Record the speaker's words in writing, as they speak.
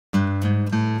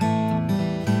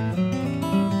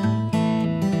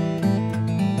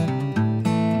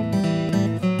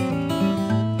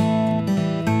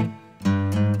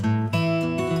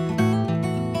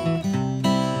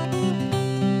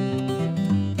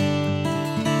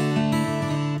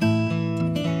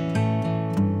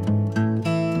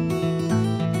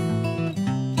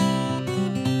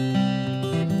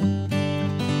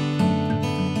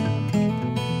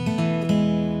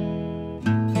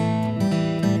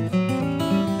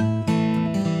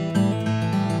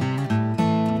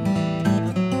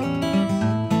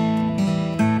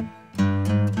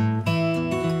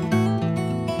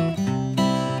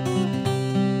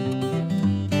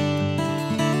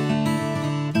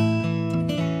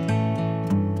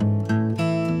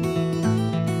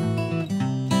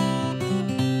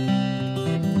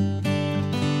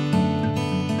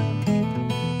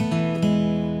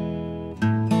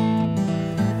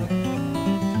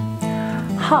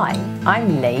Hi,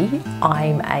 I'm Lee.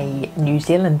 I'm a New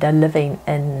Zealander living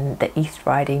in the East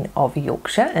Riding of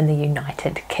Yorkshire in the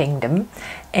United Kingdom,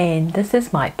 and this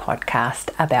is my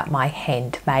podcast about my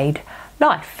handmade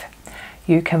life.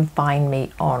 You can find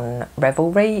me on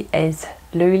Ravelry as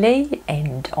louleigh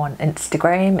and on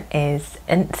Instagram as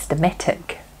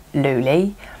Instamatic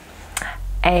louleigh,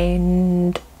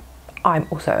 and I'm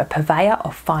also a purveyor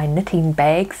of fine knitting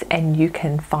bags, and you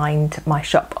can find my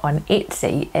shop on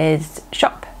Etsy as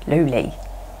Shop Louleigh.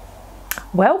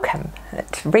 Welcome.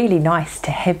 It's really nice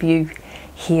to have you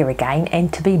here again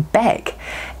and to be back.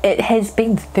 It has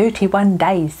been 31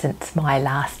 days since my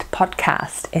last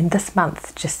podcast, and this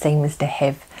month just seems to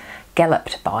have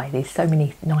galloped by. There's so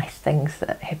many nice things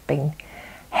that have been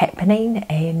happening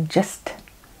and just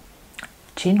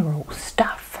general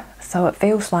stuff. So it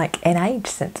feels like an age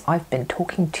since I've been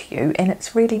talking to you, and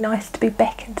it's really nice to be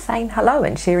back and saying hello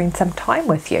and sharing some time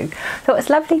with you. So it's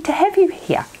lovely to have you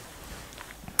here.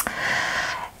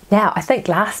 Now, I think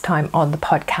last time on the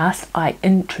podcast I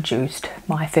introduced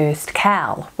my first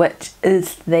cowl, which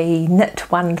is the Knit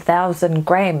 1000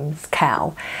 grams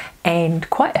cowl, and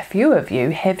quite a few of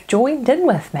you have joined in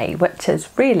with me, which is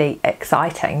really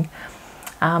exciting.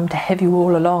 To have you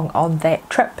all along on that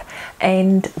trip.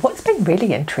 And what's been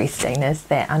really interesting is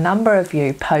that a number of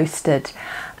you posted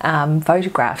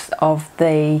photographs of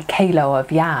the kilo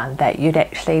of yarn that you'd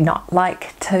actually not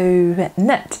like to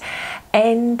knit,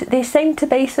 and there seemed to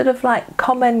be sort of like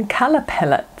common colour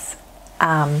palettes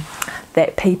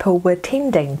that people were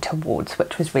tending towards,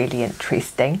 which was really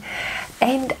interesting.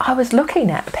 And I was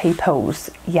looking at people's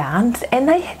yarns, and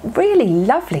they had really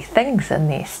lovely things in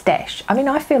their stash. I mean,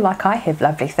 I feel like I have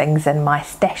lovely things in my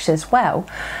stash as well.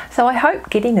 So I hope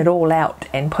getting it all out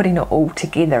and putting it all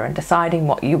together and deciding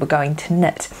what you were going to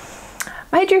knit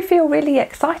made you feel really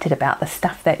excited about the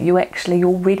stuff that you actually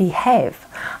already have.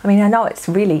 I mean, I know it's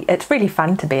really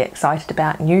fun to be excited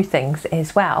about new things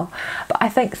as well, but I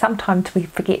think sometimes we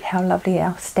forget how lovely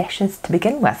our stash is to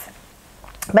begin with.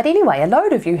 But anyway, a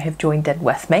load of you have joined in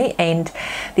with me, and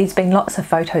there's been lots of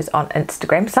photos on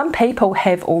Instagram. Some people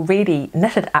have already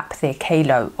knitted up their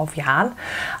kilo of yarn,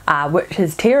 which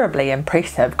is terribly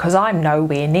impressive because I'm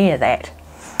nowhere near that.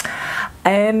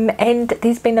 And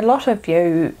there's been a lot of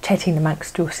you chatting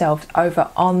amongst yourselves over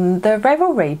on the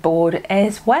Ravelry board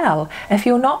as well. If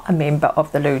you're not a member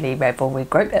of the louleigh Ravelry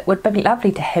group, it would be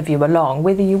lovely to have you along.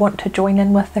 Whether you want to join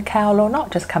in with the cowl or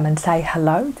not, just come and say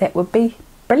hello. That would be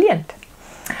brilliant.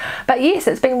 But yes,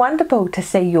 it's been wonderful to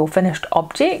see your finished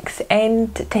objects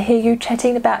and to hear you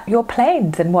chatting about your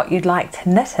plans and what you'd like to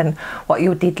knit and what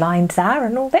your deadlines are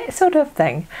and all that sort of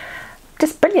thing.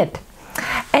 Just brilliant.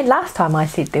 And last time I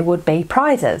said there would be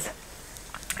prizes,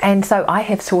 and so I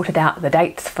have sorted out the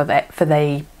dates for that, for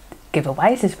the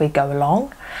giveaways as we go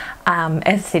along. As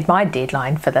I said, my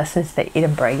deadline for this is the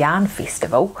Edinburgh Yarn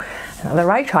Festival, and at the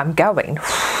rate I'm going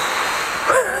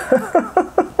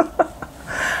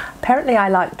apparently I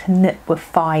like to knit with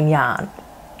fine yarn.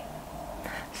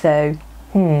 So,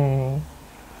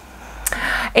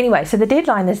 anyway, so the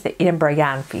deadline is the Edinburgh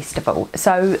Yarn Festival.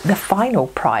 So the final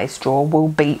prize draw will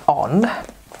be on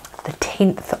the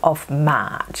 10th of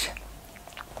March.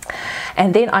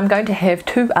 And then I'm going to have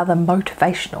two other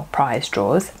motivational prize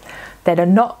draws that are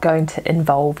not going to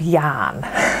involve yarn.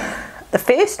 The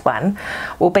first one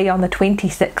will be on the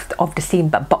 26th of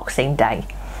December, Boxing Day,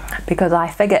 because I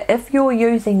figure if you're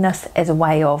using this as a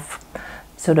way of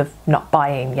sort of not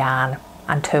buying yarn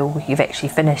until you've actually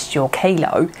finished your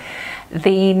kilo,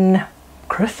 then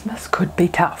Christmas could be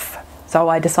tough. So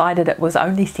I decided it was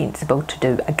only sensible to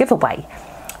do a giveaway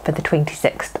for the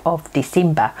 26th of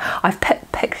December. I've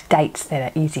picked dates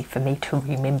that are easy for me to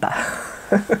remember.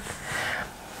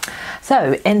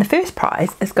 So, and the first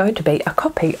prize is going to be a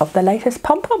copy of the latest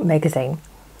Pom Pom magazine.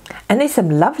 And there's some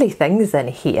lovely things in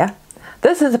here.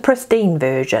 This is a pristine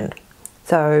version,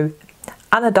 so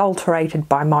unadulterated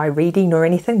by my reading or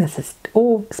anything. This is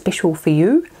all special for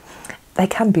you. They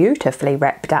come beautifully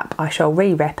wrapped up. I shall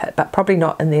re-wrap it, but probably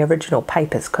not in the original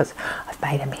papers because I've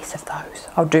made a mess of those.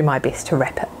 I'll do my best to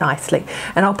wrap it nicely,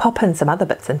 and I'll pop in some other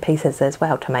bits and pieces as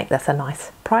well to make this a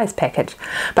nice prize package.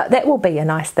 But that will be a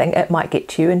nice thing. It might get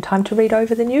to you in time to read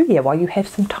over the new year while you have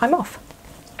some time off.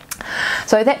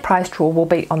 So that prize draw will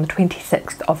be on the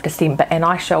 26th of December, and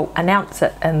I shall announce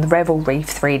it in the Ravelry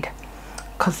thread,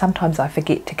 because sometimes I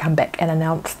forget to come back and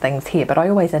announce things here, but I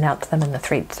always announce them in the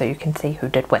thread so you can see who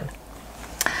did win.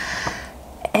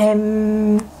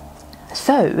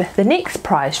 So the next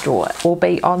prize draw will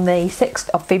be on the 6th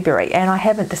of February, and I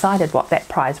haven't decided what that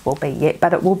prize will be yet,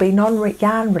 but it will be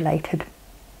non-yarn related.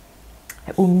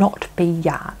 It will not be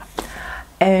yarn.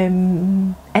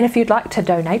 And if you'd like to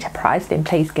donate a prize, then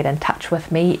please get in touch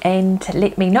with me and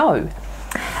let me know.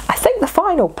 I think the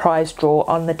final prize draw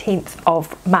on the 10th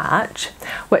of March,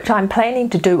 which I'm planning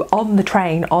to do on the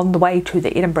train on the way to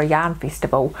the Edinburgh Yarn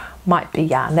Festival, might be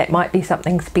yarn. That might be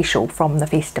something special from the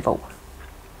festival.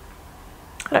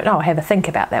 I don't know, I'll have a think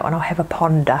about that one. I'll have a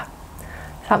ponder.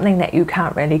 Something that you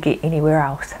can't really get anywhere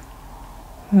else.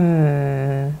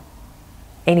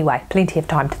 Anyway, plenty of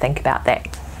time to think about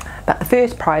that. But the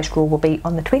first prize draw will be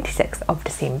on the 26th of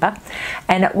December,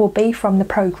 and it will be from the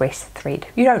progress thread.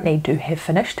 You don't need to have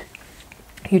finished,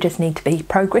 you just need to be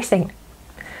progressing.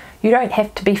 You don't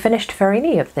have to be finished for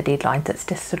any of the deadlines. It's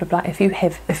just sort of like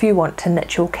if you want to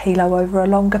knit your kilo over a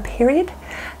longer period,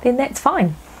 then that's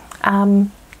fine.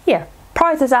 Yeah,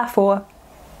 prizes are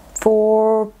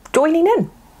for joining in.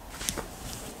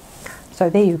 So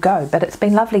there you go, but it's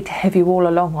been lovely to have you all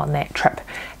along on that trip,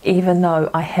 even though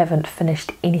I haven't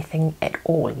finished anything at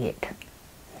all yet.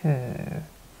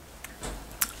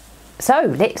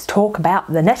 So let's talk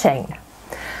about the knitting.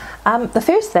 The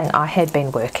first thing I had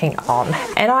been working on,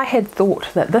 and I had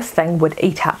thought that this thing would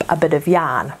eat up a bit of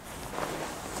yarn,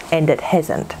 and it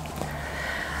hasn't.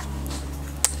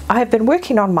 I have been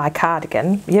working on my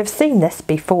cardigan. You've seen this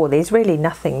before. There's really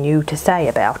nothing new to say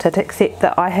about it except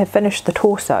that I have finished the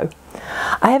torso.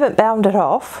 I haven't bound it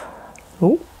off.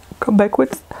 Oh, come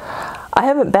backwards. I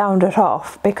haven't bound it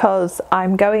off because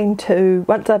I'm going to,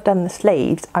 once I've done the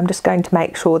sleeves, I'm just going to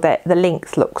make sure that the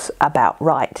length looks about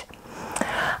right.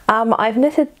 I've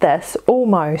knitted this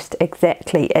almost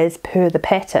exactly as per the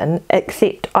pattern,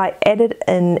 except I added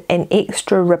in an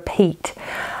extra repeat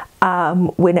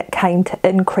when it came to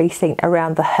increasing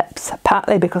around the hips,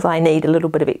 partly because I need a little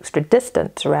bit of extra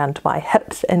distance around my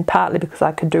hips and partly because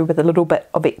I could do with a little bit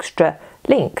of extra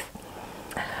length.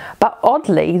 But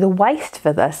oddly, the waist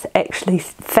for this actually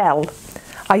fell.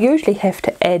 I usually have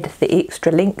to add the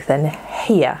extra length in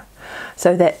here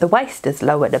so that the waist is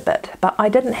lowered a bit, but I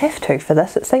didn't have to for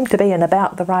this. It seemed to be in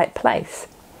about the right place.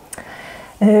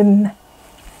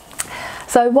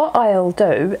 So what I'll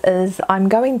do is I'm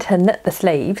going to knit the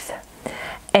sleeves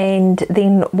and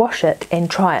then wash it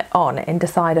and try it on and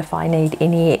decide if I need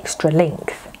any extra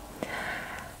length.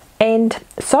 And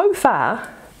so far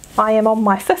I am on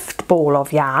my 5th ball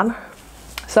of yarn,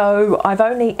 so I've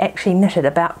only actually knitted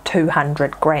about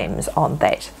 200 grams on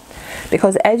that,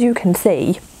 because as you can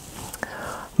see,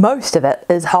 most of it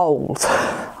is holes.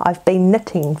 I've been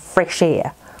knitting fresh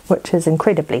air, which is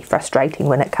incredibly frustrating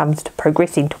when it comes to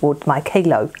progressing towards my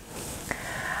kilo.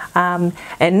 And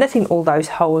knitting all those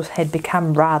holes had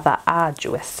become rather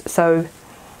arduous, so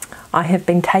I have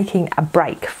been taking a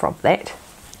break from that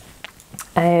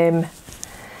and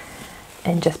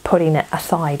just putting it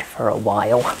aside for a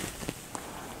while.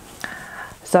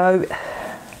 So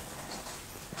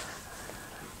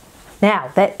now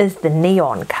that is the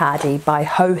Neon Cardi by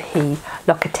Joji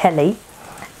Locatelli.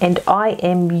 And I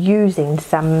am using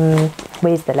some,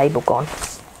 where's the label gone?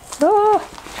 Oh,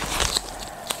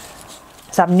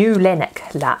 some new Lanic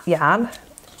yarn.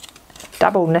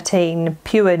 Double knitting,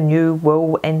 pure new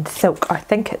wool and silk. I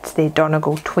think it's their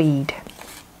Donegal tweed.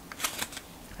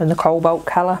 In the cobalt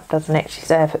colour. Doesn't actually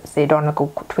say if it's their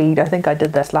Donegal tweed. I think I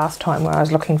did this last time where I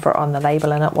was looking for it on the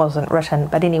label and it wasn't written.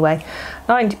 But anyway,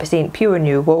 90% pure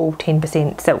new wool,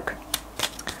 10% silk.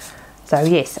 So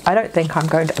yes, I don't think I'm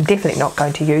definitely not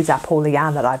going to use up all the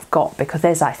yarn that I've got, because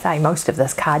as I say, most of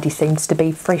this cardi seems to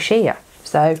be fresh air.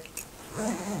 So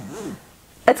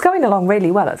it's going along really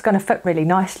well. It's going to fit really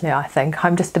nicely, I think.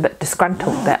 I'm just a bit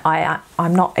disgruntled that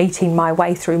I'm not eating my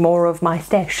way through more of my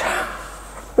stash.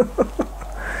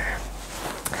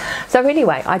 So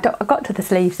anyway, I got to the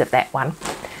sleeves of that one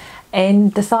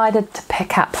and decided to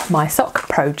pick up my sock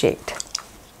project.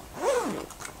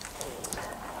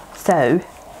 So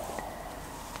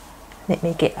let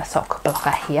me get a sock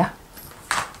blocker here.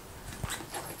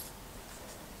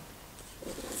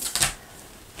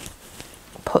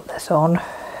 Put this on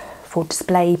for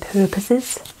display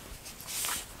purposes.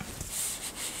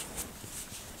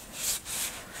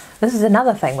 This is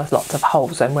another thing with lots of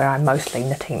holes in, where I'm mostly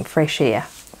knitting fresh air.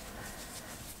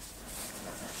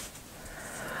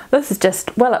 This is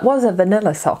just, well, it was a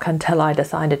vanilla sock until I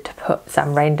decided to put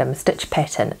some random stitch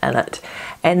pattern in it.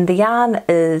 And the yarn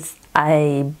is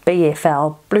a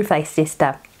BFL, Blue Faced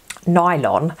Ester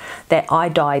nylon, that I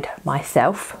dyed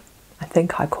myself. I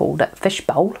think I called it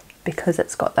Fishbowl because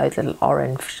it's got those little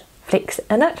orange flecks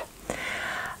in it.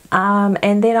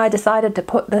 And then I decided to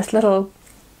put this little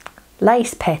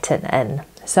lace pattern in,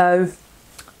 so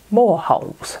more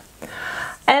holes.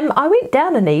 I went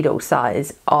down a needle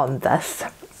size on this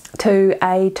to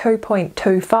a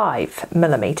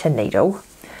 2.25mm needle,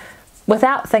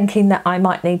 without thinking that I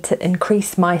might need to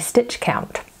increase my stitch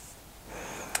count.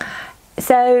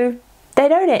 So they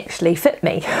don't actually fit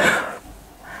me.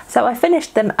 So I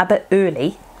finished them a bit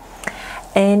early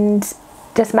and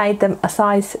just made them a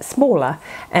size smaller,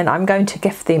 and I'm going to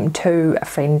gift them to a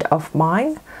friend of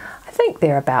mine. I think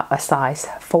they're about a size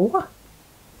 4.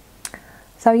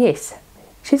 So yes,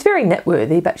 she's very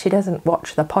knitworthy, but she doesn't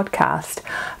watch the podcast.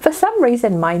 For some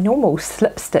reason my normal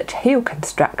slip stitch heel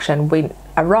construction went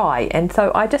awry, and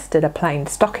so I just did a plain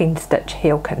stocking stitch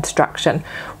heel construction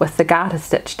with the garter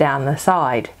stitch down the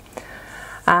side.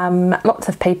 Lots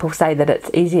of people say that it's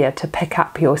easier to pick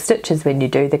up your stitches when you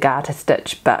do the garter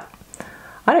stitch, but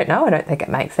I don't know, I don't think it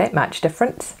makes that much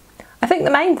difference. I think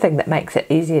the main thing that makes it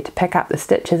easier to pick up the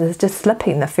stitches is just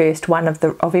slipping the first one of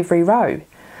every row.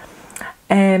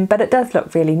 But it does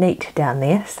look really neat down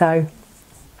there, so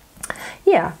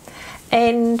yeah.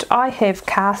 And I have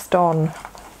cast on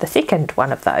the second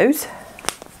one of those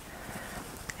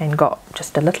and got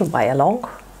just a little way along.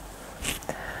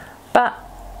 But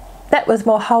that was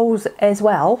more holes as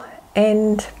well,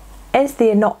 and as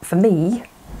they're not for me,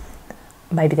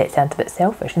 maybe that sounds a bit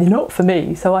selfish, they're not for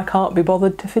me, so I can't be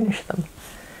bothered to finish them.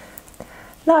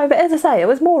 No, but as I say, it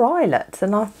was more eyelets,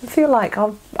 and I feel like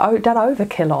I've done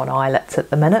overkill on eyelets at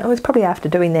the minute. It was probably after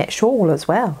doing that shawl as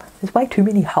well. There's way too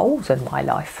many holes in my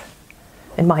life,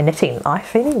 in my knitting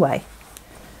life anyway.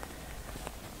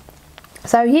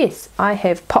 So yes, I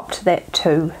have popped that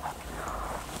to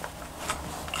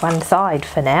one side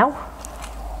for now,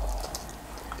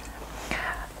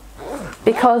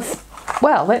 because,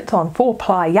 well, that's on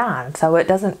 4-ply yarn, so it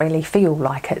doesn't really feel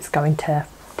like it's going to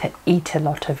eat a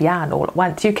lot of yarn all at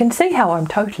once. You can see how I'm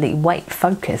totally weight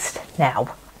focused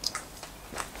now.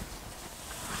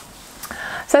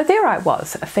 So there I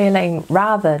was, feeling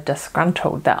rather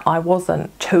disgruntled that I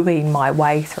wasn't chewing my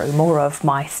way through more of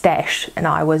my stash, and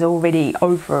I was already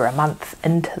over a month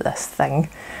into this thing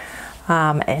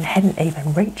and hadn't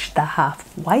even reached the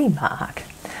halfway mark.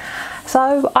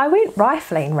 So I went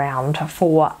rifling round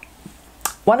for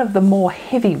one of the more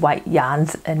heavyweight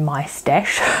yarns in my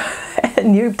stash, a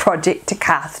new project to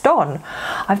cast on.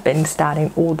 I've been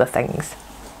starting all the things.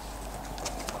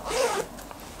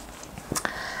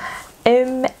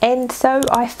 And so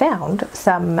I found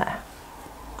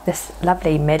this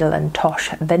lovely Madeline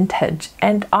Tosh vintage,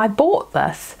 and I bought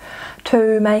this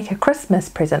to make a Christmas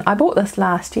present. I bought this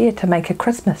last year to make a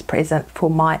Christmas present for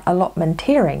my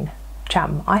allotmenteering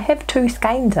chum. I have 2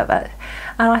 skeins of it,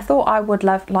 and I thought I would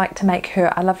like to make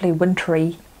her a lovely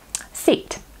wintry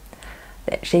set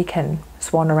that she can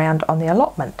swan around on the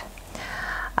allotment.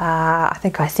 I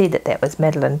think I said that was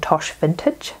Madeline Tosh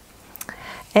vintage.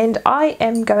 And I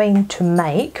am going to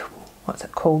make, what's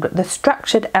it called? The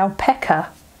Structured Alpaca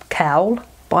Cowl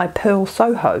by Pearl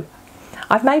Soho.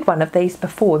 I've made one of these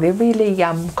before. They're really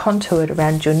contoured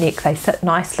around your neck. They sit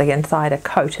nicely inside a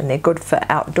coat, and they're good for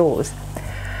outdoors.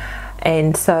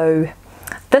 And so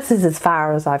this is as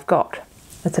far as I've got.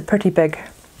 It's a pretty big,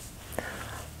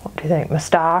 what do you think,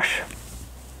 moustache?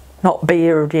 Not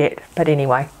beard yet, but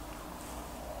anyway.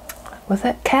 Was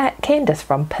it Candace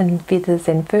from Pin, Feathers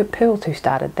and Pearls who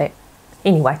started that?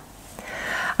 Anyway,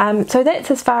 so that's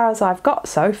as far as I've got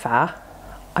so far.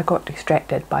 I got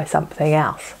distracted by something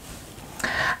else.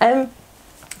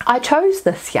 I chose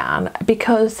this yarn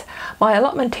because my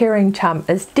allotmenteering chum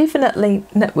is definitely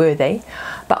knitworthy,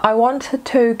 but I wanted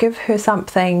to give her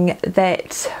something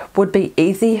that would be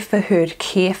easy for her to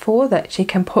care for, that she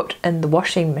can put in the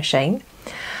washing machine.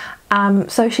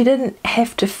 So she didn't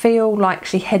have to feel like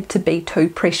she had to be too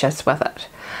precious with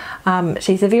it.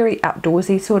 She's a very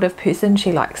outdoorsy sort of person.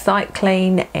 She likes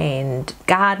cycling and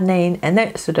gardening and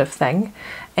that sort of thing,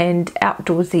 and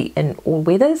outdoorsy in all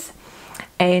weathers.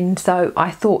 And so I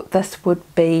thought this would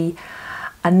be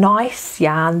a nice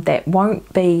yarn that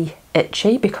won't be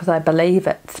itchy, because I believe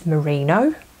it's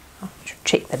merino. I should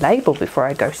check the label before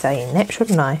I go saying that,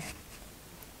 shouldn't I?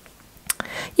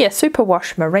 Yeah,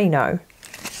 superwash merino.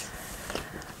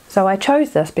 So I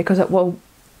chose this because it will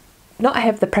not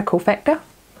have the prickle factor,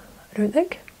 I don't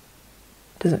think.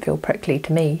 Doesn't feel prickly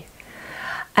to me.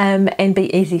 And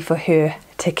be easy for her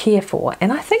to care for.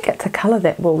 And I think it's a colour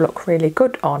that will look really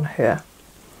good on her.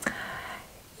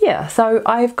 Yeah, so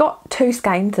I've got 2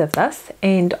 skeins of this,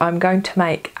 and I'm going to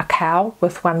make a cowl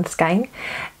with 1 skein.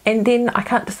 And then I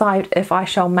can't decide if I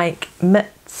shall make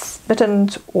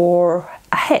mittens or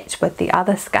a hat with the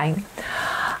other skein.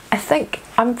 I think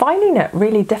I'm finding it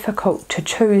really difficult to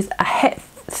choose a hat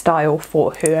style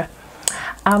for her.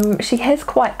 She has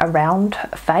quite a round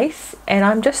face, and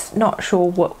I'm just not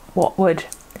sure what would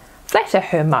flatter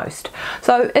her most.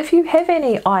 So if you have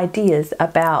any ideas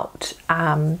about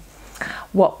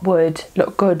what would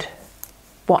look good,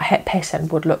 what hat pattern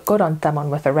would look good on someone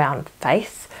with a round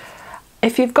face.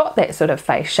 If you've got that sort of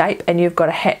face shape and you've got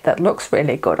a hat that looks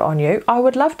really good on you, I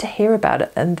would love to hear about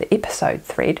it in the episode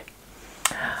thread.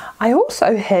 I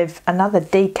also have another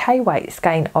DK weight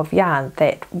skein of yarn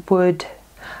that would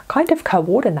kind of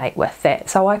coordinate with that,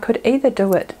 so I could either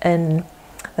do it in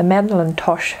the Madeline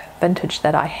Tosh vintage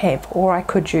that I have, or I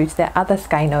could use that other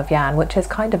skein of yarn which is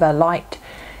kind of a light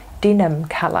denim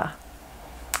colour.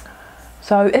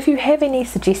 So if you have any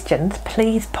suggestions,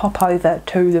 please pop over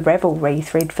to the Ravelry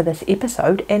thread for this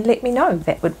episode and let me know.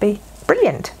 That would be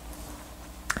brilliant.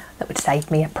 That would save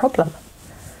me a problem.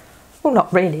 Well,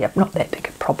 not really, not that big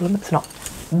a problem. It's not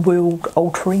world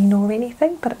altering or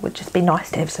anything, but it would just be nice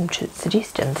to have some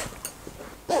suggestions.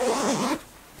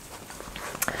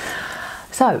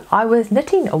 So I was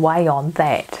knitting away on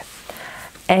that,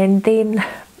 and then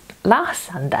last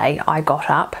Sunday I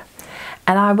got up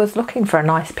and I was looking for a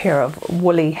nice pair of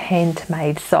woolly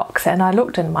handmade socks, and I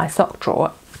looked in my sock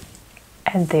drawer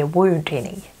and there weren't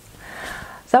any.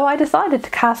 So I decided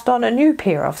to cast on a new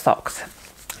pair of socks.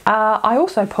 I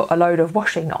also put a load of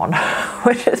washing on,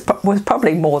 which was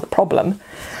probably more the problem.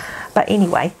 But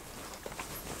anyway,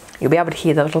 you'll be able to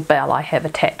hear the little bell I have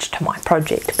attached to my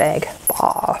project bag.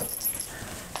 Bah.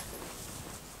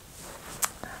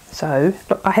 So,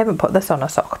 look, I haven't put this on a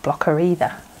sock blocker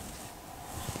either.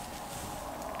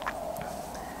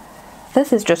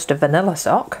 This is just a vanilla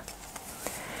sock,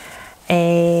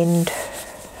 and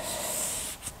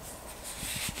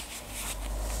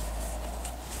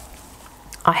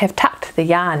I have tucked the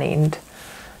yarn end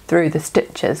through the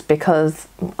stitches because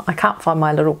I can't find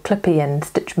my little clippy and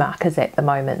stitch markers at the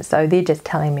moment, so they're just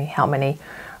telling me how many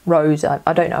rows.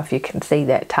 I don't know if you can see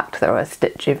that tucked through a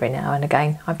stitch every now and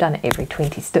again. I've done it every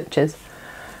 20 stitches.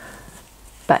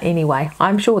 But anyway,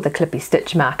 I'm sure the clippy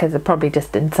stitch markers are probably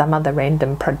just in some other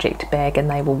random project bag and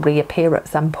they will reappear at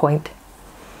some point.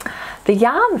 The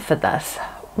yarn for this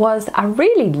was a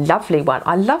really lovely one.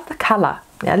 I love the colour.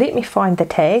 Now let me find the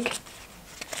tag.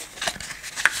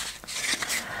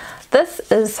 This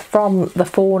is from the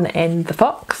Fawn and the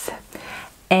Fox,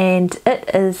 and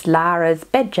it is Lara's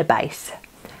Badger Base,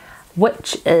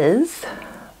 which is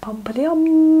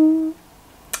blue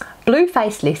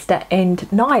face Leicester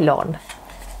and nylon.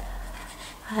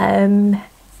 And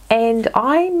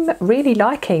I'm really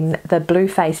liking the blue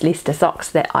face Leicester socks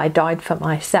that I dyed for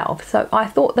myself, so I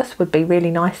thought this would be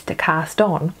really nice to cast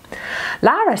on.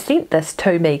 Lara sent this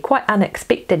to me quite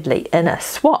unexpectedly in a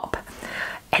swap,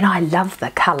 and I love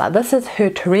the colour. This is her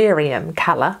terrarium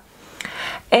colour,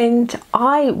 and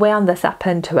I wound this up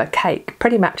into a cake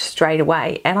pretty much straight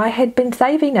away, and I had been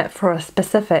saving it for a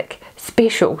specific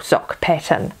special sock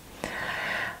pattern.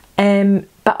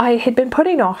 But I had been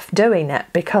putting off doing it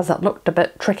because it looked a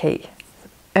bit tricky.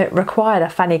 It required a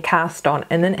funny cast on,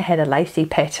 and then it had a lacy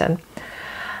pattern.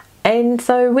 And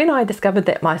so when I discovered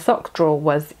that my sock drawer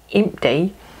was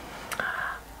empty,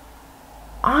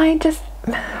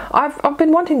 I've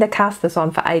been wanting to cast this on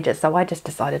for ages, so I just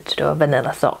decided to do a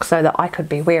vanilla sock so that I could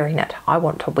be wearing it. I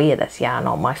want to wear this yarn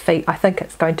on my feet. I think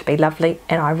it's going to be lovely,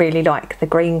 and I really like the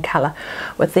green colour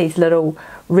with these little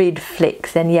red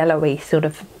flecks and yellowy sort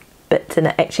of bits in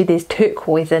it. Actually, there's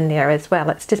turquoise in there as well.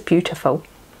 It's just beautiful.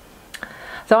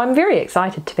 So I'm very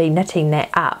excited to be knitting that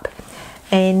up,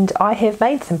 and I have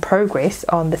made some progress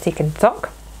on the second sock,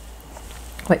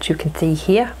 which you can see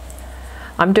here.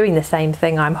 I'm doing the same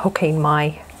thing. I'm hooking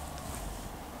my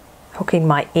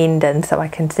end in so I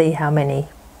can see how many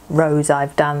rows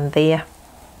I've done there.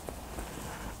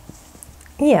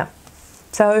 Yeah,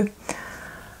 so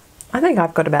I think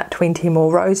I've got about 20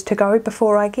 more rows to go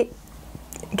before I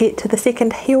get to the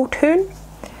second heel turn.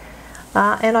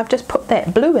 And I've just put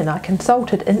that blue in. I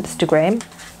consulted Instagram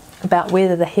about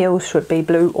whether the heels should be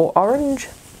blue or orange,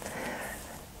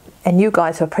 and you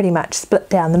guys were pretty much split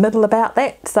down the middle about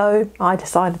that, so I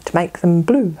decided to make them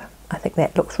blue. I think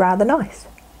that looks rather nice.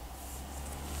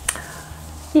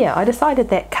 Yeah, I decided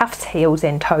that cuffs, heels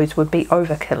and toes would be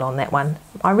overkill on that one.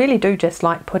 I really do just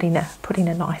like putting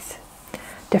a nice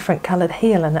different coloured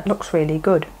heel in. It looks really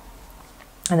good.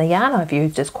 And the yarn I've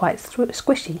used is quite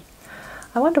squishy.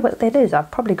 I wonder what that is. I've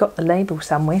probably got the label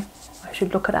somewhere. I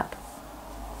should look it up.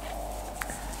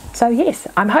 So yes,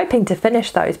 I'm hoping to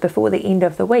finish those before the end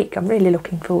of the week. I'm really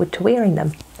looking forward to wearing them.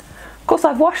 Of course,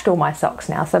 I've washed all my socks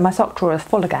now, so my sock drawer is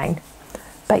full again.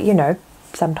 But you know,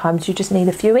 sometimes you just need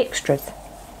a few extras.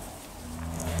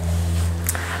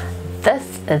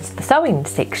 This is the sewing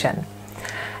section.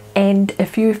 And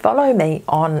if you follow me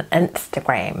on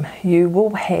Instagram, you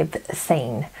will have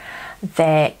seen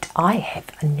that I have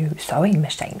a new sewing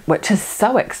machine, which is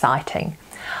so exciting.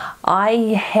 I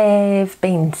have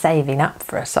been saving up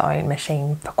for a sewing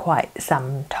machine for quite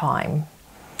some time,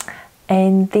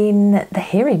 and then the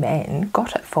hairy man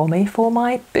got it for me for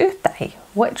my birthday,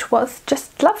 which was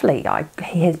just lovely.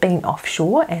 He has been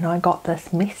offshore, and I got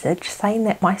this message saying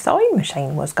that my sewing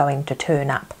machine was going to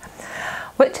turn up,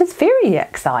 which is very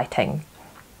exciting.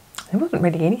 There wasn't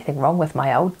really anything wrong with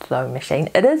my old sewing machine.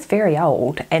 It is very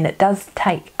old and it does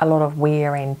take a lot of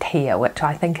wear and tear, which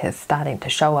I think is starting to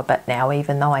show a bit now,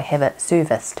 even though I have it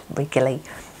serviced regularly.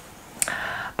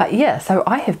 But yeah, so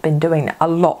I have been doing a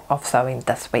lot of sewing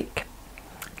this week,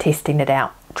 testing it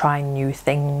out, trying new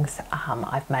things.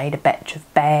 I've made a batch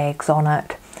of bags on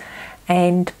it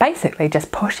and basically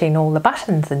just pushing all the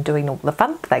buttons and doing all the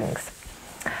fun things.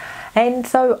 And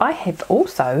so I have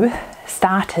also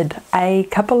started a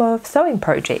couple of sewing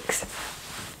projects.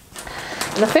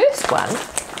 The first one,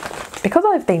 because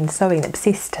I've been sewing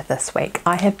obsessed this week,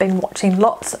 I have been watching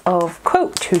lots of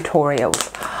quilt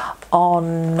tutorials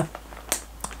on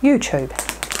YouTube.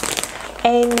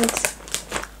 And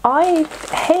I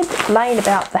had laying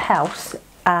about the house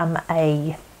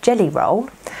a jelly roll,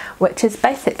 which is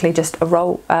basically just a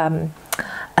roll,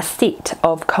 a set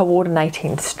of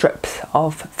coordinating strips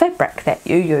of fabric that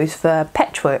you use for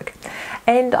patchwork.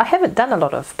 And I haven't done a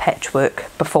lot of patchwork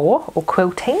before, or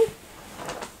quilting,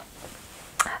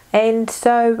 and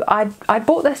so I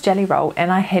bought this jelly roll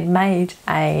and I had made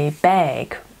a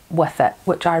bag with it,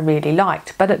 which I really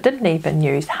liked, but it didn't even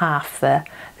use half the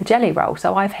jelly roll,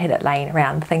 so I've had it laying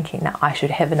around thinking that I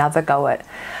should have another go at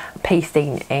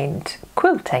piecing and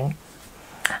quilting.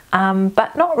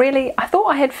 But not really. I thought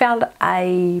I had found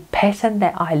a pattern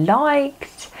that I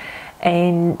liked,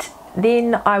 and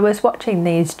then I was watching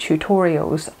these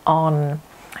tutorials on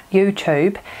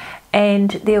YouTube,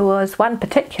 and there was one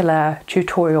particular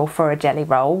tutorial for a jelly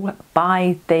roll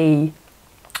by the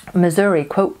Missouri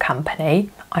Quilt Company.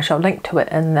 I shall link to it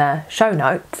in the show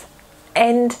notes,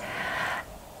 and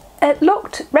it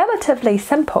looked relatively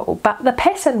simple, but the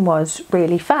pattern was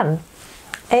really fun.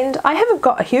 And I haven't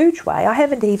got a huge way. I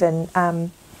haven't even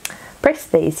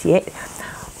pressed these yet.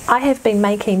 I have been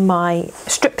making my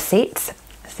strip sets.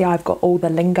 See, I've got all the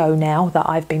lingo now that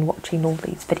I've been watching all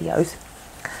these videos.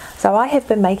 So I have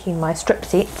been making my strip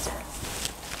sets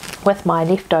with my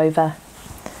leftover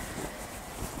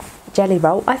jelly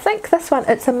roll. I think this one,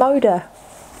 it's a Moda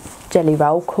jelly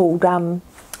roll called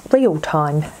Real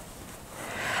Time.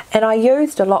 And I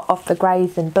used a lot of the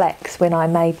greys and blacks when I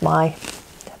made my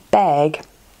bag,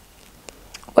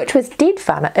 which was dead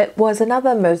fun. It was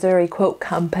another Missouri Quilt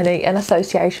Company in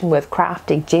association with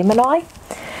Crafty Gemini.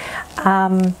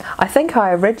 I think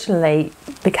I originally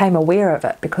became aware of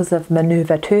it because of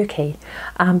Minerva Turkey,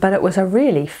 but it was a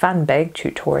really fun bag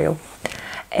tutorial.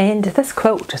 And this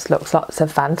quilt just looks lots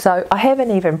of fun. So I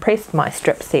haven't even pressed my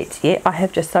strip sets yet. I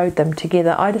have just sewed them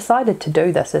together. I decided to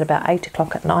do this at about 8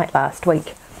 o'clock at night last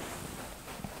week.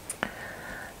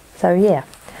 So yeah.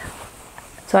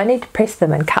 So I need to press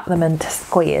them and cut them into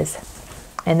squares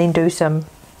and then do some,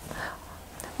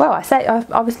 well,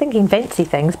 I was thinking fancy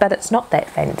things, but it's not that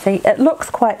fancy. It looks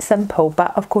quite simple,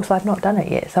 but of course I've not done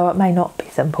it yet, so it may not be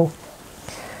simple.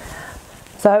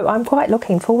 So I'm quite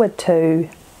looking forward to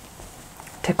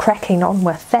cracking on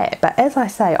with that. But as I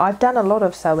say, I've done a lot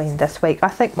of sewing this week. I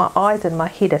think my eyes and my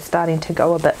head are starting to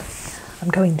go a bit, I'm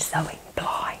going sewing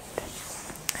blind.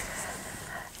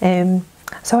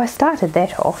 So I started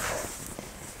that off.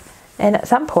 And at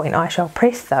some point I shall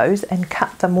press those and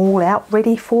cut them all out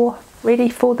ready for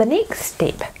the next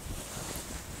step.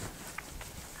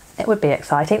 That would be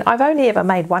exciting. I've only ever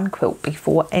made one quilt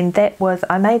before, and that was,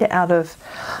 I made it out of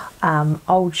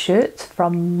old shirts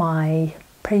from my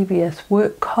previous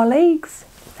work colleagues.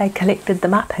 They collected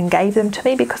them up and gave them to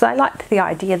me because I liked the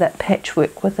idea that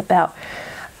patchwork was about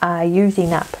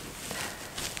using up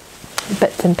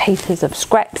bits and pieces of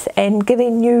scraps and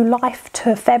giving new life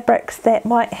to fabrics that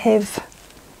might have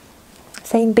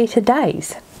seen better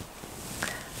days.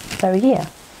 So yeah,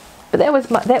 but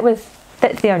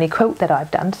that's the only quilt that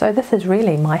I've done, so this is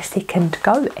really my second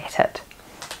go at it,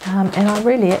 and I'm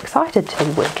really excited to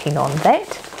be working on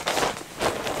that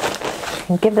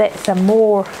and give that some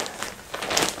more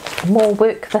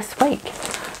work this week.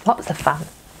 Lots of fun.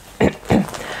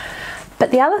 But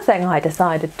the other thing I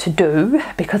decided to do,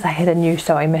 because I had a new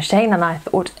sewing machine and I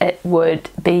thought it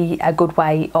would be a good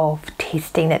way of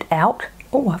testing it out.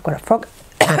 Oh, I've got a frog.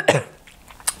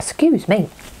 Excuse me.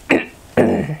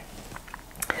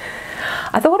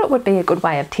 I thought it would be a good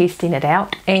way of testing it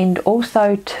out, and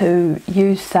also to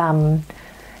use some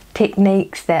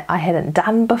techniques that I hadn't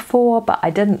done before but I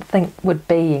didn't think would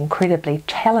be incredibly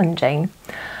challenging,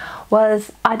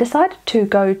 was I decided to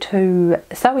go to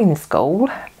sewing school,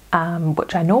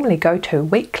 which I normally go to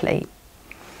weekly,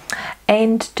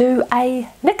 and do a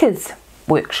knickers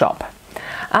workshop.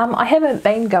 I haven't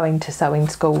been going to sewing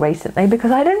school recently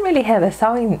because I didn't really have a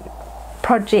sewing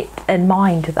project in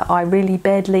mind that I really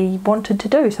badly wanted to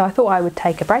do, so I thought I would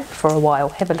take a break for a while,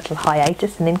 have a little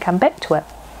hiatus and then come back to it.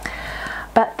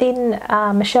 But then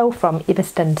Michelle from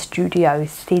Everston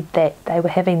Studios said that they were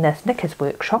having this knickers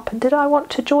workshop and did I want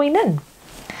to join in.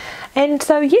 And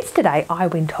so yesterday I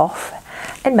went off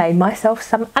and made myself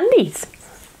some undies,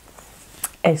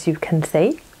 as you can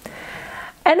see.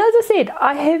 And as I said,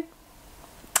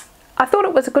 I thought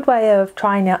it was a good way of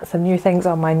trying out some new things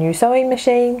on my new sewing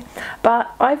machine,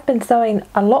 but I've been sewing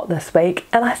a lot this week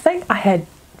and I think I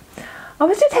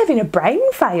was just having a brain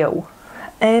fail.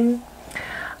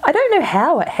 I don't know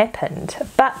how it happened,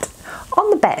 but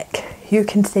on the back you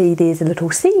can see there's a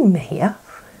little seam here.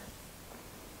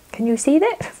 Can you see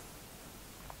that?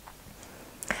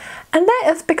 And that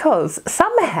is because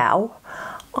somehow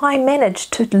I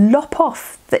managed to lop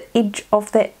off the edge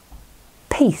of that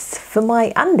piece for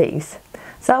my undies.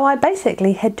 So I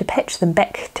basically had to patch them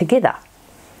back together.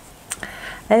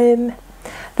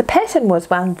 The pattern was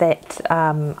one that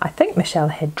I think Michelle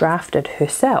had drafted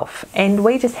herself, and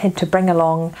we just had to bring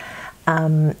along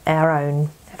our own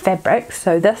fabric.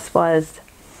 So this was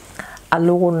a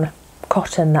lawn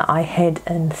cotton that I had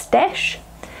in stash,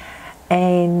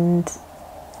 and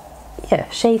yeah,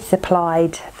 she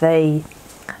supplied the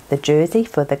jersey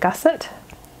for the gusset.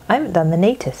 I haven't done the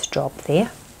neatest job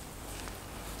there.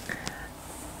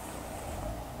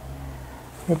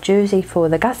 The jersey for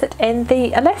the gusset and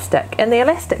the elastic. And the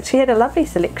elastic, she had a lovely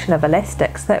selection of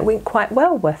elastics that went quite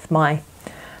well with my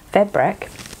fabric.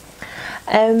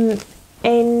 And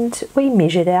we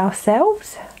measured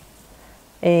ourselves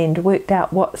and worked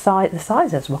out what size. The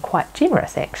sizes were quite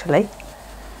generous actually.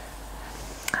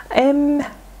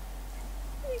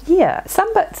 Yeah,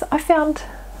 some bits I found,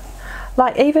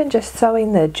 like even just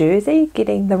sewing the jersey,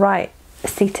 getting the right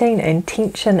setting and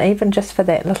tension, even just for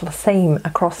that little seam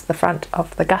across the front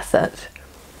of the gusset,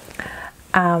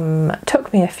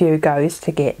 took me a few goes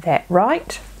to get that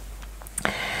right.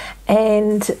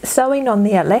 And sewing on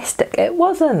the elastic, it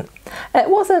wasn't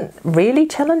really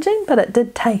challenging, but it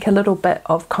did take a little bit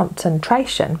of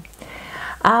concentration.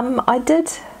 I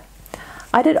did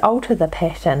alter the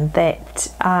pattern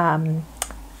that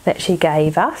she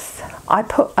gave us. I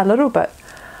put a little bit,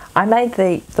 I made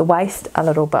the waist a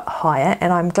little bit higher,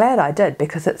 and I'm glad I did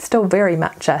because it's still very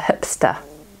much a hipster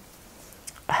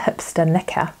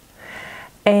knicker.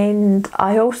 And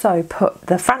I also put,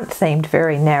 the front seemed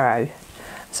very narrow,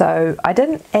 so I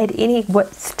didn't add any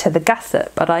width to the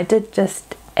gusset, but I did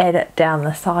just add it down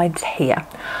the sides here.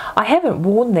 I haven't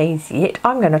worn these yet.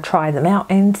 I'm going to try them out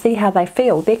and see how they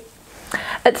feel.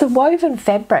 It's a woven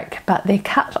fabric, but they're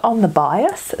cut on the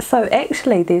bias, so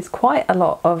actually there's quite a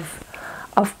lot of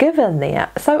give in there.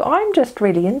 So I'm just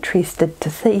really interested to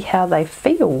see how they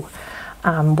feel.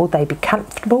 Will they be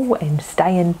comfortable and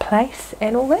stay in place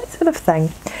and all that sort of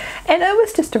thing. And it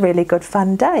was just a really good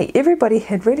fun day. Everybody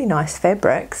had really nice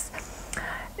fabrics.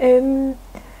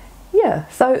 Yeah,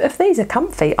 so if these are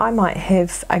comfy, I might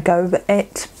have a go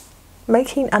at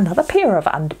making another pair of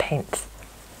underpants.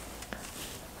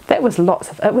 That was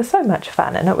it was so much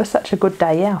fun, and it was such a good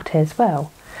day out as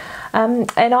well.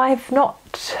 And I've not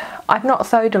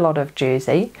sewed a lot of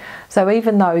jersey, so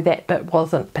even though that bit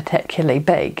wasn't particularly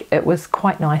big, it was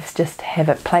quite nice just to have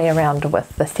it play around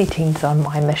with the settings on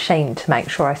my machine to make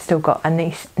sure I still got a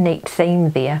neat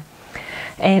seam there.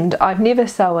 And I've never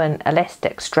sewn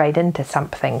elastic straight into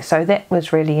something, so that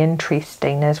was really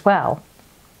interesting as well.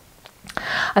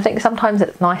 I think sometimes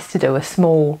it's nice to do a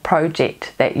small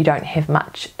project that you don't have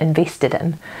much invested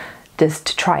in, just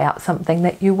to try out something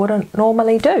that you wouldn't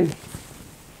normally do.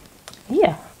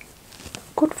 Yeah,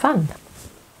 good fun.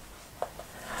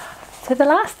 So the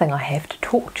last thing I have to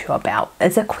talk to you about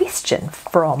is a question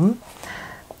from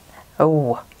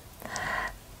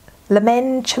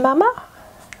Lamangchamama.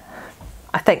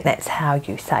 I think that's how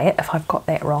you say it. If I've got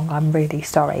that wrong, I'm really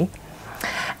sorry.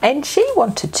 And she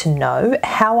wanted to know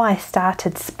how I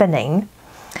started spinning,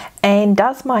 and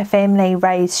does my family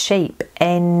raise sheep,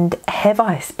 and have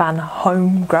I spun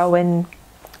homegrown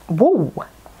wool?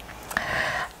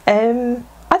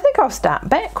 I think I'll start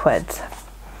backwards.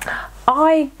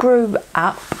 I grew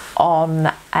up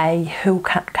on a hill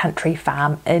country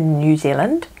farm in New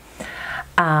Zealand.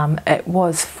 It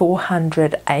was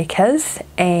 400 acres,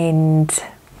 and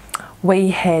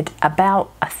we had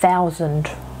about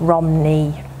 1,000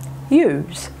 Romney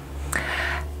ewes,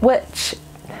 which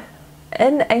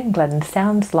in England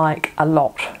sounds like a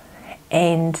lot,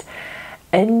 and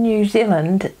in New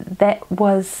Zealand that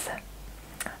was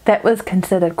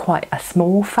considered quite a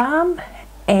small farm,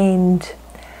 and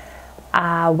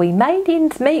we made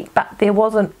ends meet, but there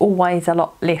wasn't always a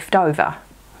lot left over.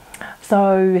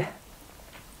 So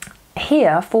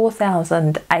here,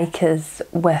 4,000 acres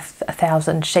with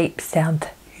 1,000 sheep sound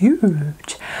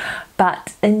huge,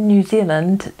 but in New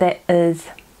Zealand that is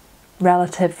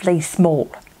relatively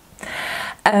small.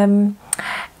 And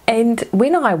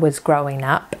when I was growing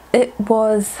up, it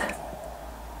was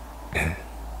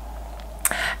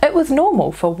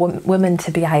normal for women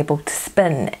to be able to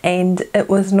spin, and it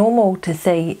was normal to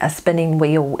see a spinning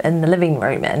wheel in the living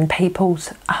room in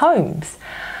people's homes.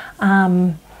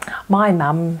 My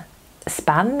mum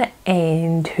spun,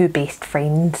 and her best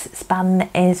friends spun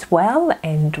as well,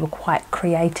 and were quite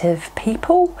creative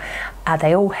people.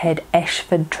 They all had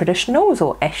Ashford traditionals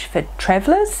or Ashford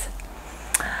travellers,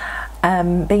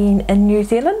 being in New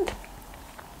Zealand.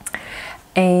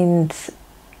 And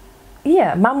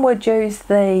yeah, Mum would use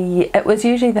it was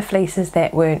usually the fleeces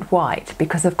that weren't white,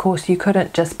 because of course you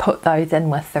couldn't just put those in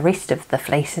with the rest of the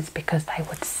fleeces because they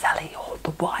would sully all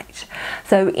the white.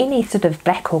 So any sort of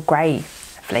black or grey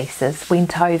fleeces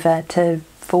went over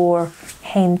for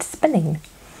hand spinning.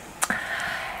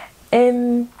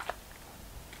 And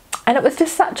it was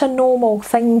just such a normal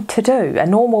thing to do, a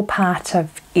normal part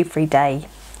of everyday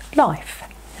life.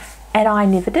 And I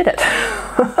never did it.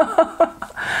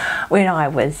 When I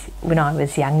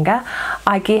was younger,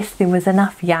 I guess there was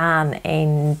enough yarn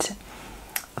and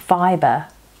fibre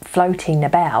floating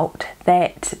about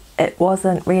that it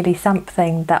wasn't really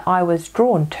something that I was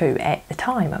drawn to at the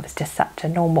time. It was just such a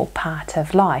normal part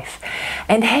of life.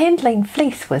 And handling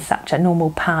fleece was such a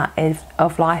normal part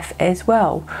of life as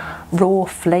well. Raw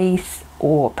fleece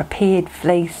or prepared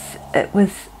fleece, it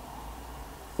was,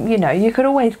 you know, you could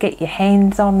always get your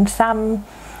hands on some,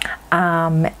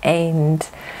 and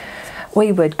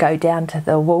we would go down to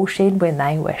the wool shed when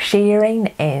they were shearing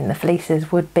and the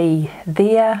fleeces would be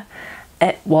there.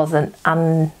 It wasn't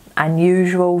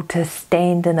unusual to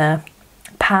stand in a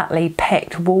partly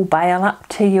packed wool bale up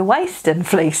to your waist in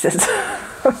fleeces.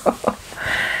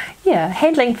 Yeah,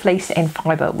 handling fleece and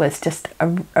fibre was just a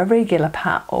regular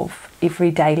part of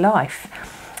everyday life.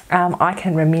 I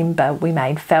can remember we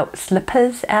made felt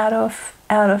slippers out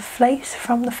of fleece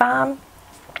from the farm.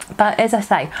 But as I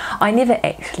say, I never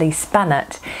actually spun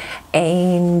it,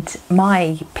 and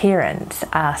my parents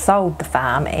sold the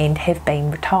farm and have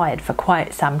been retired for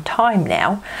quite some time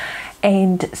now,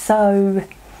 and so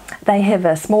they have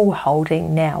a small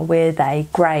holding now where they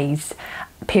graze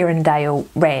Perrindale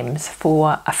rams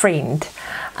for a friend,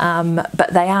 but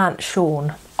they aren't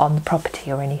shorn on the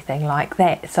property or anything like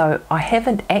that, so I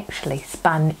haven't actually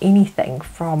spun anything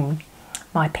from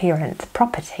my parents'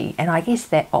 property, and I guess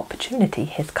that opportunity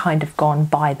has kind of gone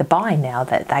by the by now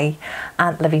that they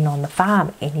aren't living on the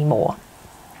farm anymore.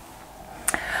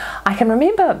 I can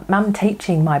remember Mum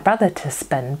teaching my brother to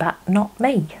spin, but not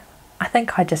me. I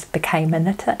think I just became a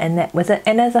knitter and that was it.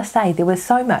 And as I say, there was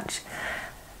so much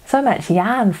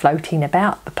yarn floating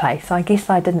about the place, I guess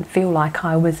I didn't feel like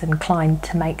I was inclined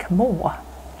to make more.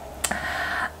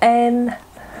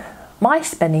 My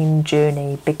spinning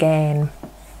journey began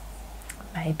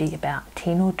maybe about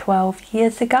 10 or 12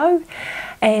 years ago,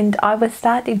 and I was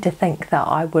starting to think that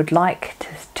I would like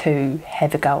to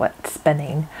have a go at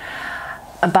spinning,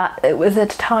 but it was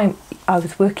at a time I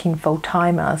was working full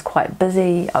time, I was quite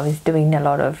busy, I was doing a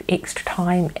lot of extra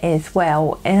time as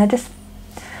well, and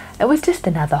it was just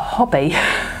another hobby.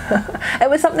 It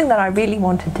was something that I really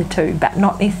wanted to do, but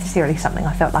not necessarily something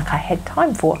I felt like I had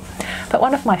time for. But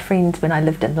one of my friends when I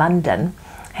lived in London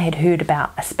had heard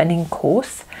about a spinning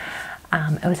course.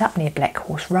 It was up near Black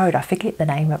Horse Road, I forget the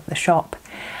name of the shop,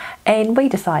 and we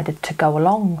decided to go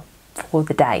along for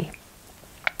the day.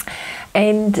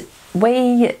 And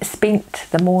we spent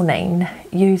the morning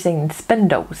using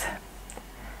spindles,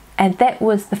 and that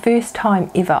was the first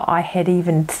time ever I had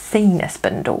even seen a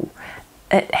spindle.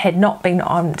 It had not been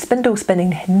on, spindle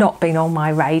spinning had not been on my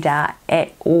radar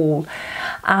at all.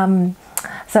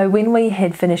 So when we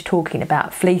had finished talking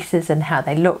about fleeces and how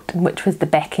they looked, and which was the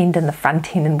back end and the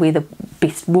front end and where the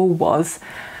best wool was,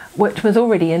 which was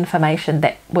already information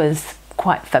that was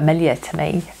quite familiar to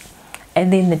me,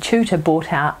 and then the tutor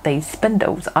brought out these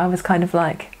spindles, I was kind of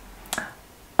like,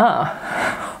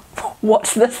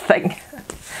 what's this thing?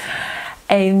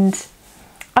 And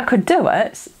I could do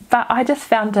it, but I just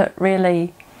found it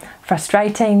really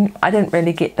frustrating. I didn't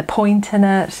really get the point in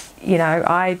it. You know,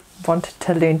 I wanted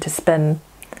to learn to spin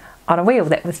on a wheel.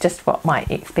 That was just what my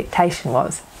expectation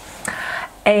was.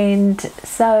 And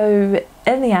so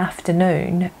in the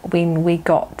afternoon, when we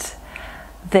got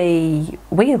the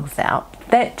wheels out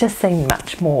that just seemed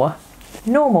much more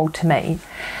normal to me.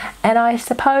 And I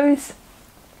suppose,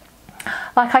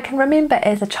 like, I can remember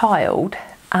as a child,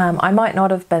 I might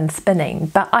not have been spinning,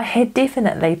 but I had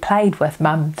definitely played with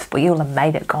Mum's wheel and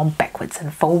made it gone backwards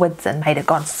and forwards and made it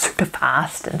gone super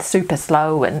fast and super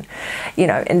slow, and, you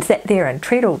know, and sat there and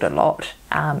treadled a lot,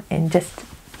 and just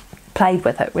played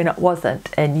with it when it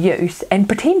wasn't in use and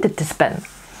pretended to spin.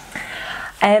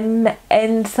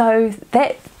 And so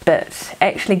that bit,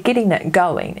 actually getting it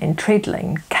going and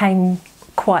treadling, came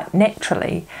quite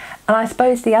naturally. And I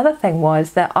suppose the other thing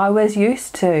was that I was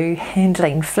used to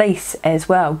handling fleece as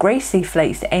well, greasy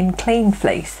fleece and clean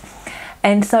fleece.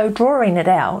 And so drawing it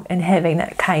out and having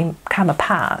it come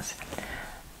apart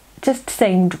just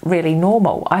seemed really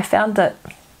normal. I found it,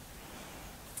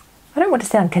 I don't want to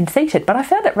sound conceited, but I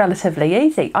found it relatively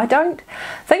easy.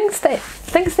 Things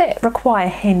that require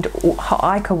hand or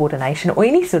eye coordination or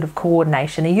any sort of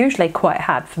coordination are usually quite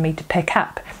hard for me to pick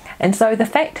up. And so the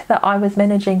fact that I was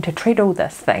managing to treadle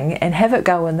this thing and have it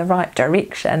go in the right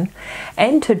direction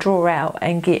and to draw out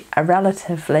and get a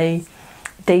relatively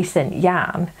decent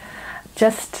yarn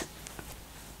just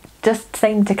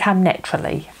seemed to come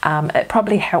naturally. It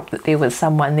probably helped that there was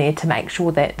someone there to make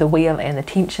sure that the wheel and the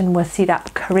tension was set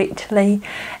up correctly.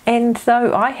 And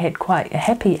so I had quite a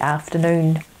happy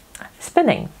afternoon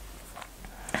spinning.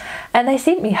 And they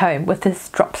sent me home with this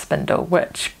drop spindle,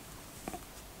 which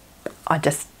I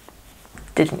just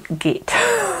didn't get.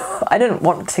 I didn't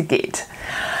want to get.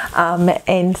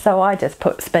 And so I just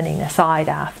put spinning aside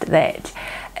after that.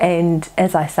 And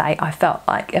as I say, I felt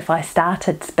like if I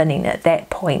started spinning at that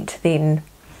point, then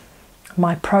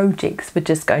my projects were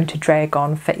just going to drag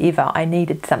on forever. I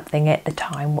needed something at the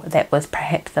time that was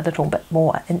perhaps a little bit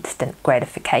more instant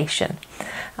gratification.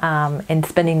 And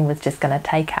spinning was just going to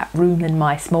take up room in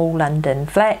my small London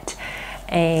flat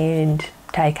and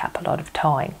take up a lot of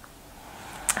time.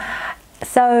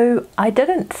 So I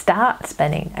didn't start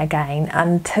spinning again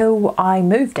until I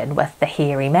moved in with the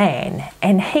hairy man,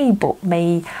 and he bought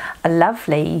me a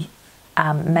lovely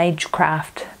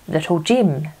Magecraft little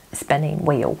gem spinning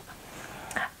wheel,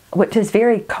 which is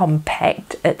very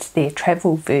compact. It's their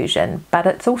travel version, but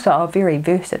it's also a very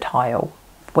versatile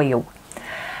wheel.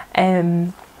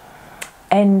 And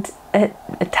it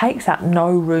takes up no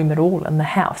room at all in the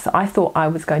house. I thought I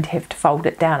was going to have to fold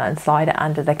it down and slide it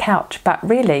under the couch, but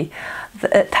really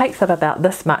it takes up about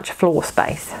this much floor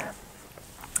space.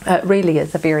 It really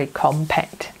is a very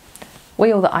compact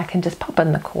wheel that I can just pop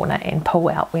in the corner and pull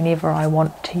out whenever I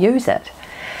want to use it.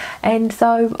 And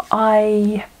so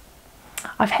I've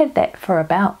had that for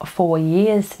about 4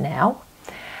 years now.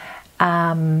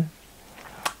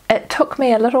 It took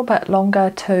me a little bit longer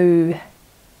to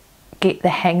get the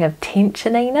hang of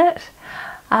tensioning it,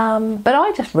 but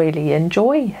I just really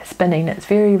enjoy spinning. It's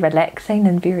very relaxing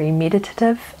and very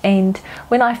meditative, and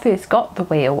when I first got the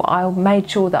wheel I made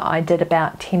sure that I did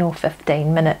about 10 or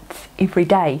 15 minutes every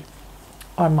day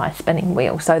on my spinning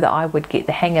wheel so that I would get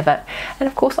the hang of it. And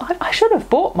of course I should have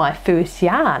bought my first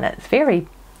yarn. It's very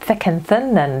thick and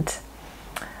thin and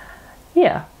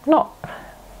yeah, not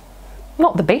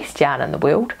the best yarn in the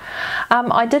world.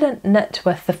 I didn't knit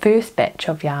with the first batch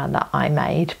of yarn that I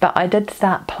made, but I did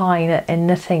start plying it and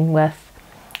knitting with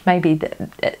maybe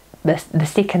the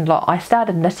second lot. I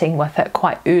started knitting with it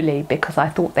quite early because I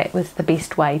thought that was the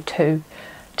best way to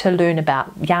learn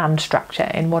about yarn structure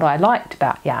and what I liked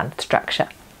about yarn structure.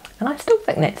 And I still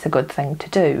think that's a good thing to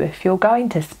do. If you're going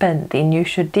to spin, then you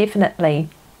should definitely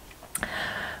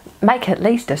make at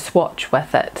least a swatch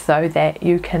with it so that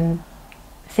you can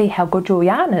see how good your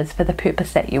yarn is for the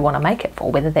purpose that you want to make it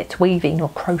for, whether that's weaving or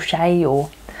crochet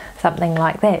or something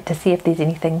like that, to see if there's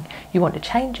anything you want to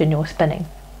change in your spinning.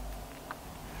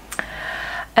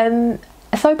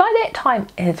 So by that time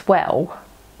as well,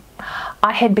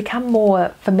 I had become more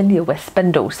familiar with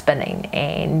spindle spinning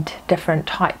and different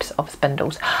types of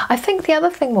spindles. I think the other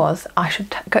thing was, I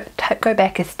should go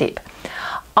back a step.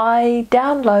 I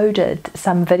downloaded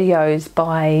some videos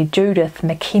by Judith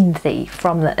McKenzie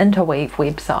from the Interweave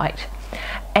website,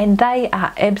 and they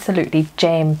are absolutely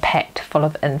jam-packed full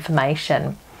of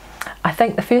information. I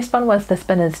think the first one was the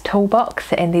Spinner's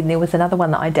Toolbox, and then there was another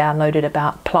one that I downloaded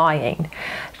about plying.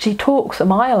 She talks a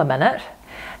mile a minute,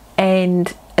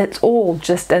 and it's all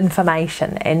just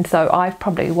information, and so I've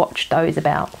probably watched those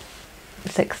about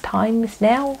 6 times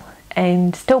now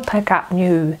and still pick up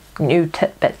new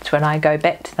tidbits when I go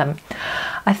back to them.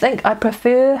 I think I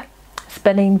prefer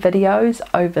spinning videos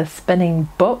over spinning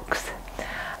books,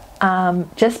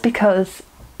 just because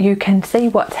you can see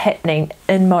what's happening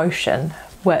in motion,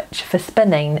 which for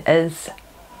spinning is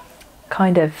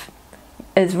kind of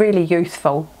is really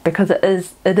useful because it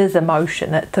is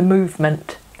emotion, it's a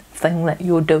movement thing that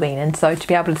you're doing, and so to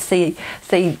be able to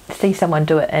see someone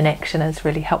do it in action is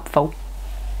really helpful.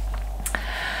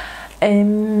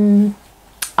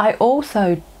 I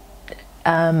also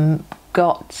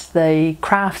got the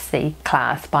Craftsy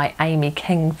class by Amy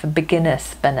King for beginner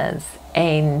spinners,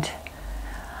 and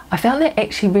I found that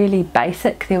actually really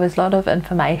basic. There was a lot of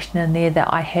information in there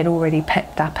that I had already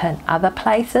picked up in other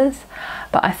places,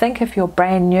 but I think if you're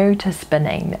brand new to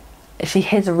spinning, she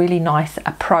has a really nice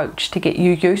approach to get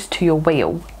you used to your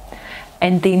wheel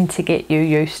and then to get you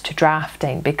used to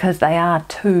drafting, because they are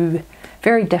two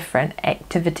very different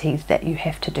activities that you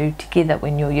have to do together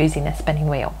when you're using a spinning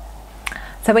wheel.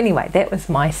 So anyway, that was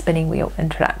my spinning wheel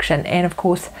introduction, and of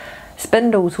course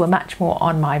spindles were much more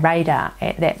on my radar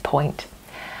at that point.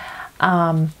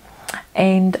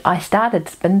 And I started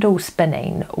spindle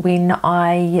spinning when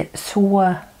I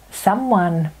saw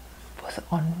someone, was it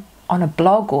on a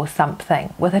blog or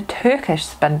something, with a Turkish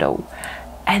spindle,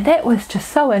 and that was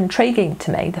just so intriguing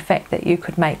to me, the fact that you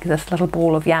could make this little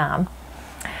ball of yarn.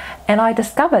 And I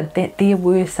discovered that there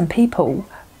were some people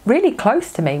really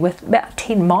close to me, with about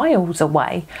 10 miles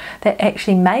away, that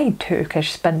actually made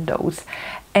Turkish spindles,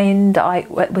 and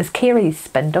it was Kerry's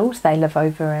Spindles. They live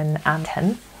over in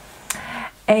Arlington,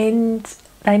 and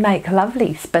they make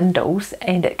lovely spindles,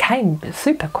 and it came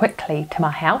super quickly to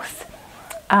my house,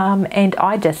 and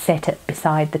I just sat it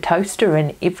beside the toaster,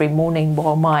 and every morning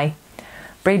while my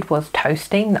bread was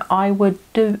toasting I would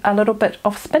do a little bit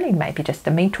of spinning, maybe just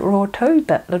a metre or two,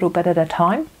 but a little bit at a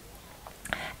time,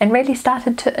 and really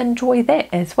started to enjoy that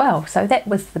as well. So that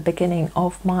was the beginning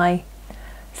of my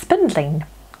spindling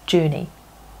journey.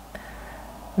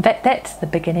 In fact, that's the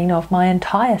beginning of my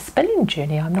entire spinning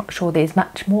journey. I'm not sure there's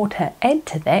much more to add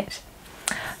to that.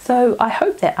 So I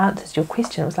hope that answers your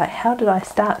question. It was like, how did I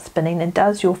start spinning, and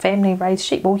does your family raise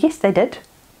sheep? Well, yes, they did.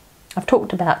 I've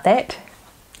talked about that.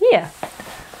 Yeah.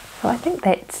 So I think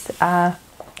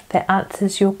that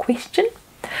answers your question.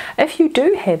 If you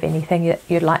do have anything that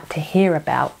you'd like to hear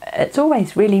about, it's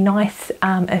always really nice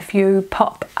if you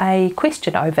pop a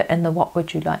question over in the What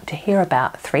Would You Like to Hear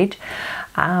About thread.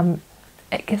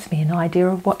 It gives me an idea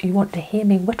of what you want to hear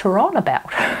me witter on about.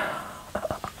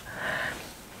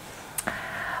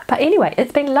 But anyway,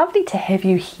 it's been lovely to have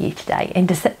you here today and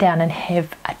to sit down and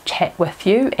have a chat with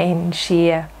you and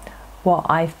share what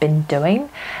I've been doing.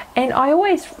 And I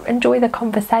always enjoy the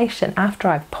conversation after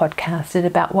I've podcasted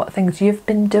about what things you've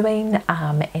been doing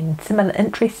and similar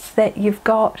interests that you've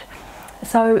got.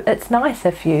 So it's nice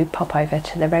if you pop over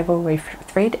to the Ravelry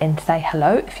thread and say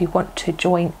hello. If you want to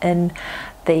join in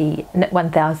the Knit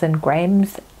 1000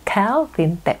 Grams Cal,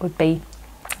 then that would be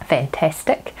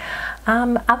fantastic.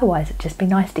 Otherwise, it'd just be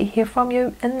nice to hear from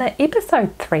you in the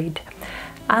episode thread.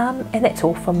 And that's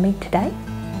all from me today.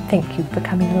 Thank you for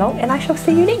coming along, and I shall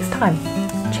see you next time.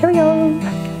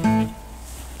 Cheerio!